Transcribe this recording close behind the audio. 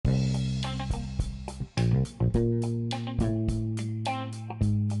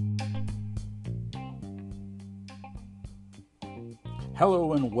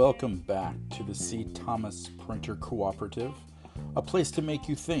Hello and welcome back to the C. Thomas Printer Cooperative, a place to make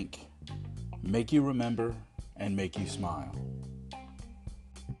you think, make you remember, and make you smile.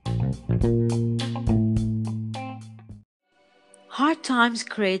 Hard times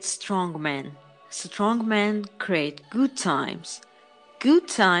create strong men. Strong men create good times. Good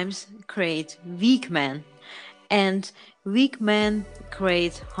times create weak men. And weak men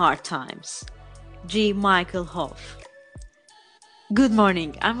create hard times. G. Michael Hoff. Good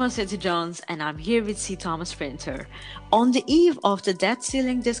morning, I'm Rosetta Jones and I'm here with C. Thomas Printer. On the eve of the debt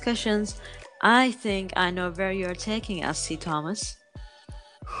ceiling discussions, I think I know where you're taking us, C. Thomas.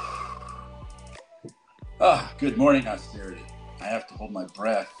 Good morning, austerity. I have to hold my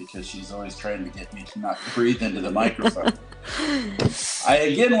breath because she's always trying to get me to not breathe into the microphone. I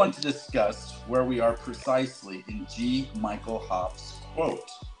again want to discuss where we are precisely in G. Michael Hoff's quote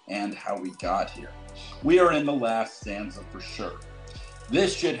and how we got here. We are in the last stanza for sure.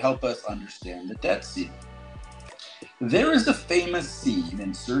 This should help us understand the debt ceiling. There is a famous scene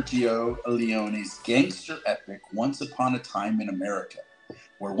in Sergio Leone's gangster epic Once Upon a Time in America,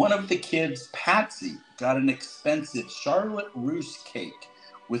 where one of the kids, Patsy, got an expensive Charlotte Russe cake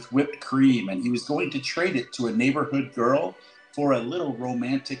with whipped cream, and he was going to trade it to a neighborhood girl for a little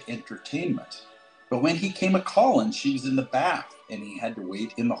romantic entertainment. But when he came a-calling, she was in the bath, and he had to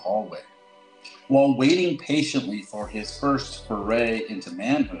wait in the hallway. While waiting patiently for his first foray into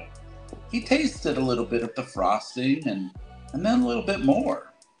manhood, he tasted a little bit of the frosting and then a little bit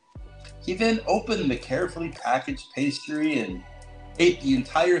more. He then opened the carefully packaged pastry and ate the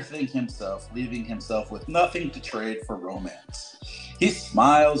entire thing himself, leaving himself with nothing to trade for romance. He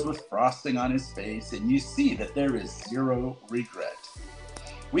smiles with frosting on his face, and you see that there is zero regret.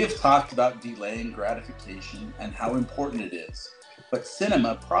 We have talked about delaying gratification and how important it is, but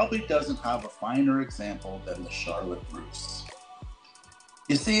cinema probably doesn't have a finer example than the Charlotte Russe.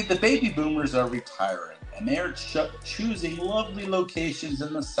 You see, the baby boomers are retiring, and they are choosing lovely locations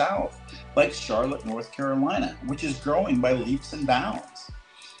in the South, like Charlotte, North Carolina, which is growing by leaps and bounds.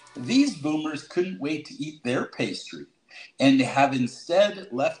 These boomers couldn't wait to eat their pastry, and have instead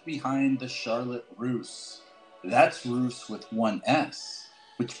left behind the Charlotte Russe. That's Russe with one S,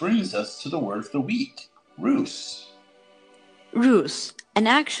 which brings us to the word of the week, ruse. Ruse, an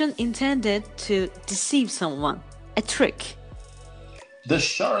action intended to deceive someone, a trick. The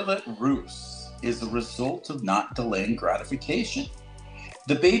Charlotte Russe is a result of not delaying gratification.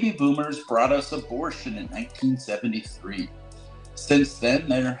 The baby boomers brought us abortion in 1973. Since then,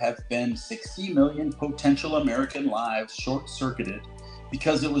 there have been 60 million potential American lives short-circuited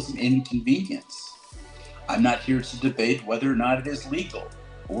because it was an inconvenience. I'm not here to debate whether or not it is legal,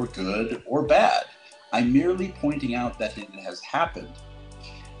 or good, or bad. I'm merely pointing out that it has happened.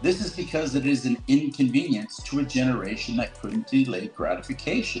 This is because it is an inconvenience to a generation that couldn't delay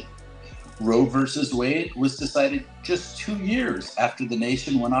gratification. Roe versus Wade was decided just 2 years after the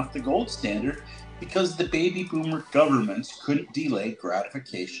nation went off the gold standard because the baby boomer governments couldn't delay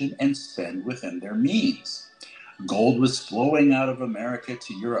gratification and spend within their means. Gold was flowing out of America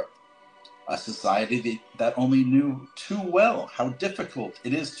to Europe, a society that only knew too well how difficult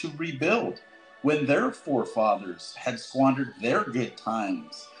it is to rebuild when their forefathers had squandered their good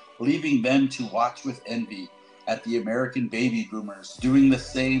times, leaving them to watch with envy at the American baby boomers doing the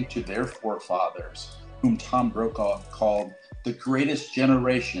same to their forefathers, whom Tom Brokaw called the greatest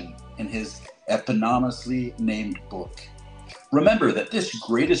generation in his eponymously named book. Remember that this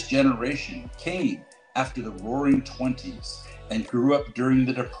greatest generation came after the Roaring Twenties and grew up during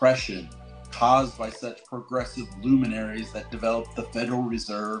the Depression, caused by such progressive luminaries that developed the Federal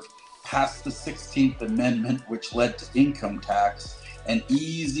Reserve, passed the 16th Amendment, which led to income tax, and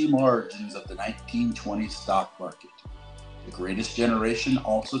easy margins of the 1920 stock market. The greatest generation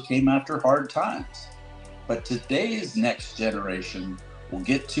also came after hard times. But today's next generation will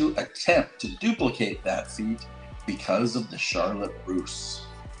get to attempt to duplicate that feat because of the Charlotte Russe.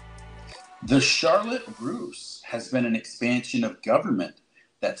 The Charlotte Russe has been an expansion of government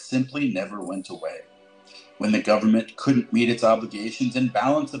that simply never went away. When the government couldn't meet its obligations and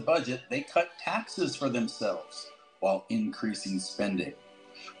balance a budget, they cut taxes for themselves while increasing spending.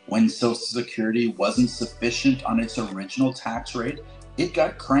 When Social Security wasn't sufficient on its original tax rate, it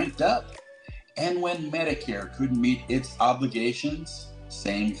got cranked up. And when Medicare couldn't meet its obligations,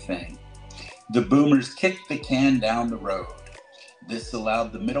 same thing. The boomers kicked the can down the road. This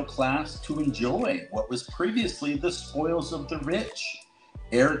allowed the middle class to enjoy what was previously the spoils of the rich: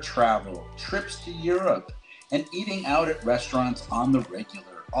 air travel, trips to Europe, and eating out at restaurants on the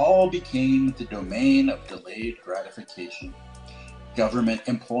regular, all became the domain of delayed gratification. Government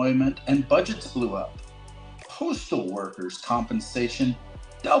employment and budgets blew up. Postal workers' compensation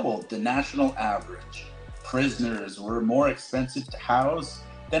doubled the national average. Prisoners were more expensive to house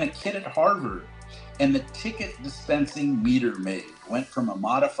than a kid at Harvard. And the ticket dispensing meter maid went from a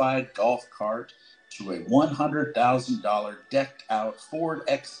modified golf cart to a $100,000 decked out Ford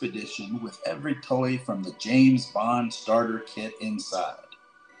Expedition with every toy from the James Bond starter kit inside,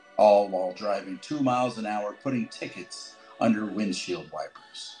 all while driving 2 miles an hour putting tickets under windshield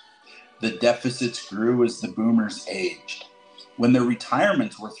wipers. The deficits grew as the boomers aged. When their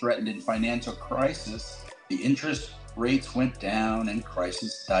retirements were threatened in financial crisis, the interest rates went down and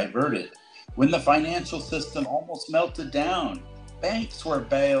crisis diverted. When the financial system almost melted down, banks were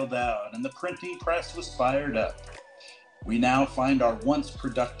bailed out and the printing press was fired up. We now find our once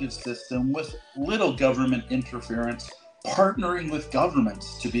productive system with little government interference partnering with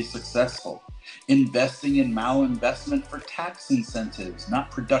governments to be successful, investing in malinvestment for tax incentives,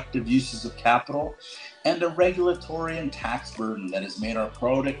 not productive uses of capital, and a regulatory and tax burden that has made our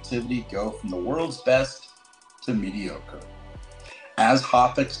productivity go from the world's best to mediocre. As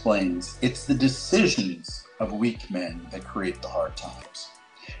Hoff explains, it's the decisions of weak men that create the hard times.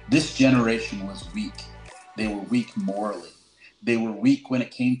 This generation was weak. They were weak morally. They were weak when it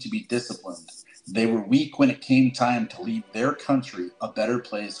came to be disciplined. They were weak when it came time to leave their country a better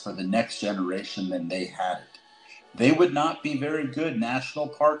place for the next generation than they had it. They would not be very good national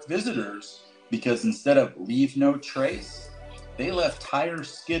park visitors because instead of leave no trace, they left tire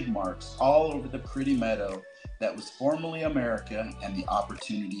skid marks all over the pretty meadow that was formerly America and the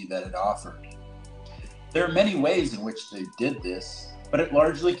opportunity that it offered. There are many ways in which they did this, but it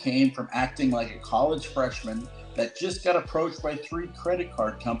largely came from acting like a college freshman that just got approached by 3 credit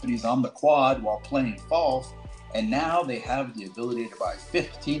card companies on the quad while playing golf, and now they have the ability to buy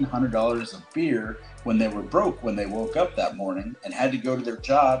 $1,500 of beer when they were broke when they woke up that morning and had to go to their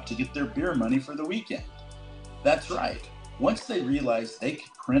job to get their beer money for the weekend. That's right. Once they realized they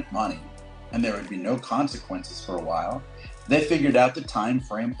could print money and there would be no consequences for a while, they figured out the time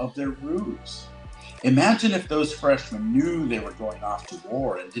frame of their ruse. Imagine if those freshmen knew they were going off to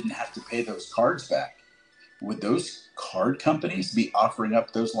war and didn't have to pay those cards back. Would those card companies be offering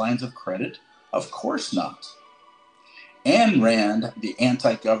up those lines of credit? Of course not. Ayn Rand, the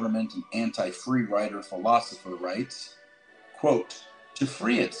anti-government and anti-free rider philosopher, writes, quote, to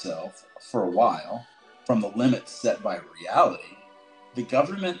free itself, for a while, from the limits set by reality, the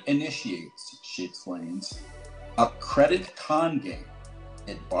government initiates, she explains, a credit con game.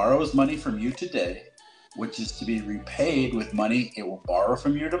 It borrows money from you today, which is to be repaid with money it will borrow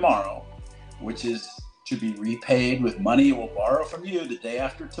from you tomorrow, which is to be repaid with money it will borrow from you the day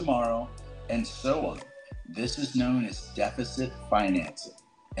after tomorrow, and so on. This is known as deficit financing,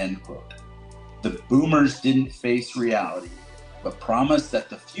 end quote. The boomers didn't face reality, but promised that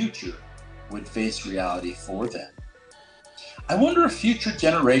the future would face reality for them. I wonder if future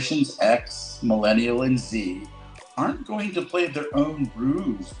generations X, Millennial, and Z aren't going to play their own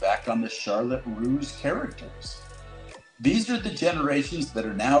ruse back on the Charlotte Ruse characters. These are the generations that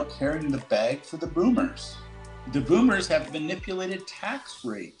are now carrying the bag for the boomers. The boomers have manipulated tax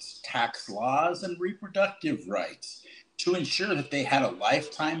rates, tax laws, and reproductive rights to ensure that they had a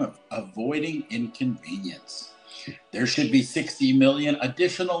lifetime of avoiding inconvenience. There should be 60 million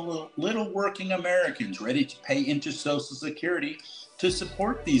additional little working Americans ready to pay into Social Security to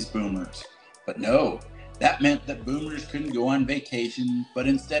support these boomers. But no, that meant that boomers couldn't go on vacation, but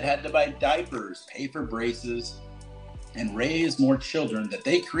instead had to buy diapers, pay for braces, and raise more children that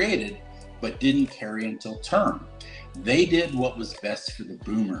they created but didn't carry until term. They did what was best for the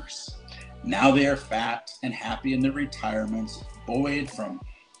boomers. Now they are fat and happy in their retirements, buoyed from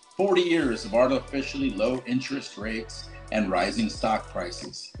 40 years of artificially low interest rates and rising stock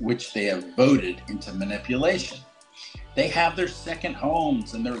prices, which they have voted into manipulation. They have their second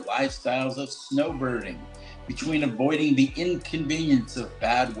homes and their lifestyles of snowbirding between avoiding the inconvenience of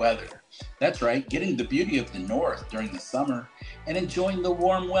bad weather. That's right, getting the beauty of the north during the summer and enjoying the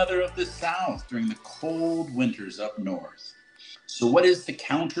warm weather of the south during the cold winters up north. So what is the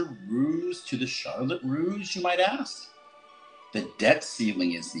counter ruse to the Charlotte ruse, you might ask? The debt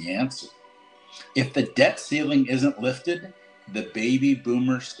ceiling is the answer. If the debt ceiling isn't lifted, the baby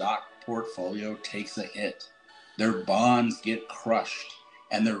boomer stock portfolio takes a hit. Their bonds get crushed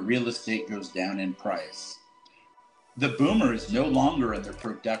and their real estate goes down in price. The boomer is no longer in their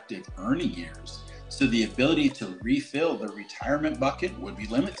productive earning years, so the ability to refill their retirement bucket would be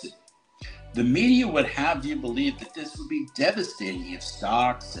limited. The media would have you believe that this would be devastating if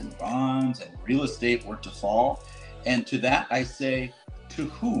stocks and bonds and real estate were to fall. And to that I say, To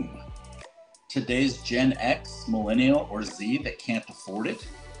whom? Today's Gen X, Millennial, or Z that can't afford it?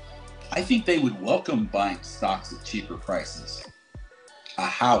 I think they would welcome buying stocks at cheaper prices, a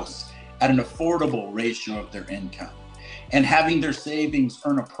house at an affordable ratio of their income, and having their savings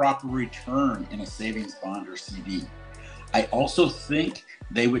earn a proper return in a savings bond or CD. I also think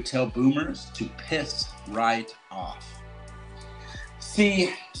they would tell boomers to piss right off.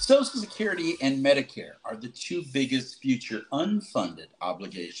 See, Social Security and Medicare are the two biggest future unfunded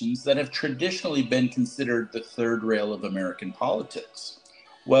obligations that have traditionally been considered the third rail of American politics.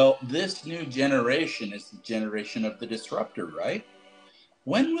 Well, this new generation is the generation of the disruptor, right?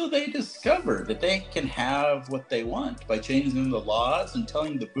 When will they discover that they can have what they want by changing the laws and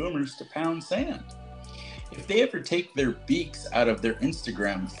telling the boomers to pound sand? If they ever take their beaks out of their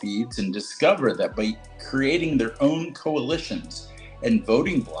Instagram feeds and discover that by creating their own coalitions and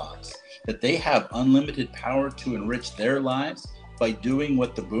voting blocks, that they have unlimited power to enrich their lives by doing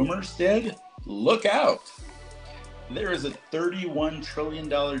what the boomers did, look out. There is a $31 trillion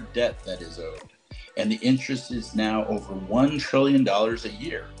debt that is owed, and the interest is now over $1 trillion a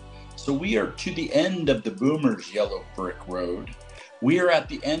year. So we are to the end of the boomers' yellow brick road. We are at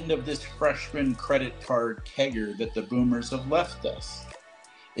the end of this freshman credit card kegger that the boomers have left us.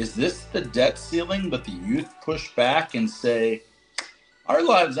 Is this the debt ceiling that the youth push back and say, our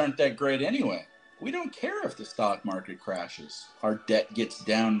lives aren't that great anyway. We don't care if the stock market crashes. Our debt gets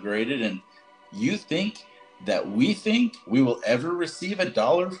downgraded, and you think that we think we will ever receive a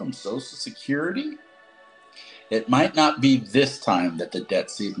dollar from Social Security? It might not be this time that the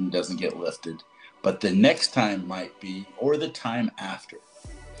debt ceiling doesn't get lifted, but the next time might be, or the time after.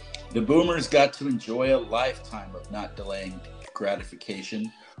 The boomers got to enjoy a lifetime of not delaying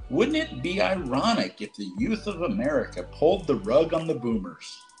gratification. Wouldn't it be ironic if the youth of America pulled the rug on the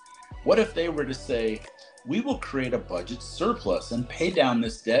boomers? What if they were to say, we will create a budget surplus and pay down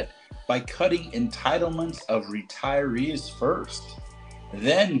this debt by cutting entitlements of retirees first,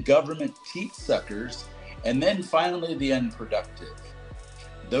 then government teat suckers, and then finally the unproductive?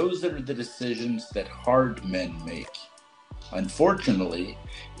 Those are the decisions that hard men make. Unfortunately,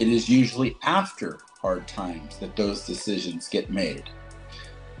 it is usually after hard times that those decisions get made.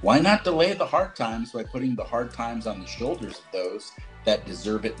 Why not delay the hard times by putting the hard times on the shoulders of those that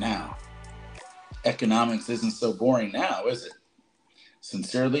deserve it now? Economics isn't so boring now, is it?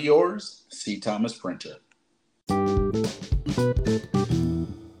 Sincerely yours, C. Thomas Printer.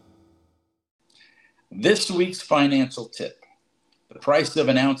 This week's financial tip. The price of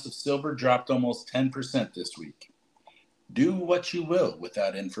an ounce of silver dropped almost 10% this week. Do what you will with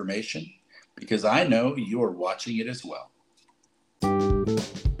that information, because I know you are watching it as well.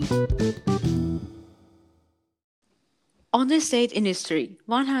 On this date in history,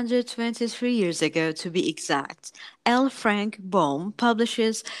 123 years ago to be exact, L. Frank Baum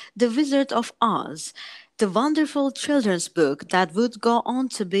publishes The Wizard of Oz, the wonderful children's book that would go on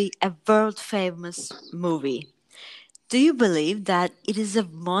to be a world-famous movie. Do you believe that it is a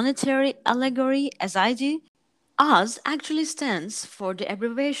monetary allegory as I do? Oz actually stands for the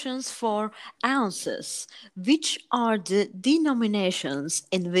abbreviations for ounces, which are the denominations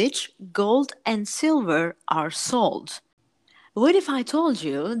in which gold and silver are sold. What if I told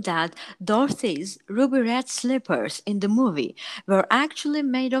you that Dorothy's ruby red slippers in the movie were actually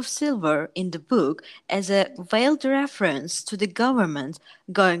made of silver in the book as a veiled reference to the government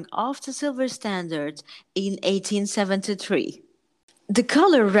going off the silver standard in 1873? The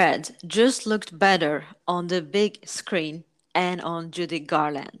color red just looked better on the big screen and on Judy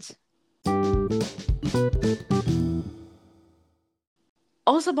Garland.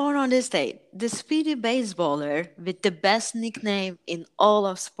 Also born on this date, the speedy baseballer with the best nickname in all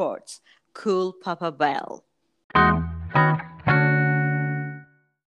of sports, Cool Papa Bell.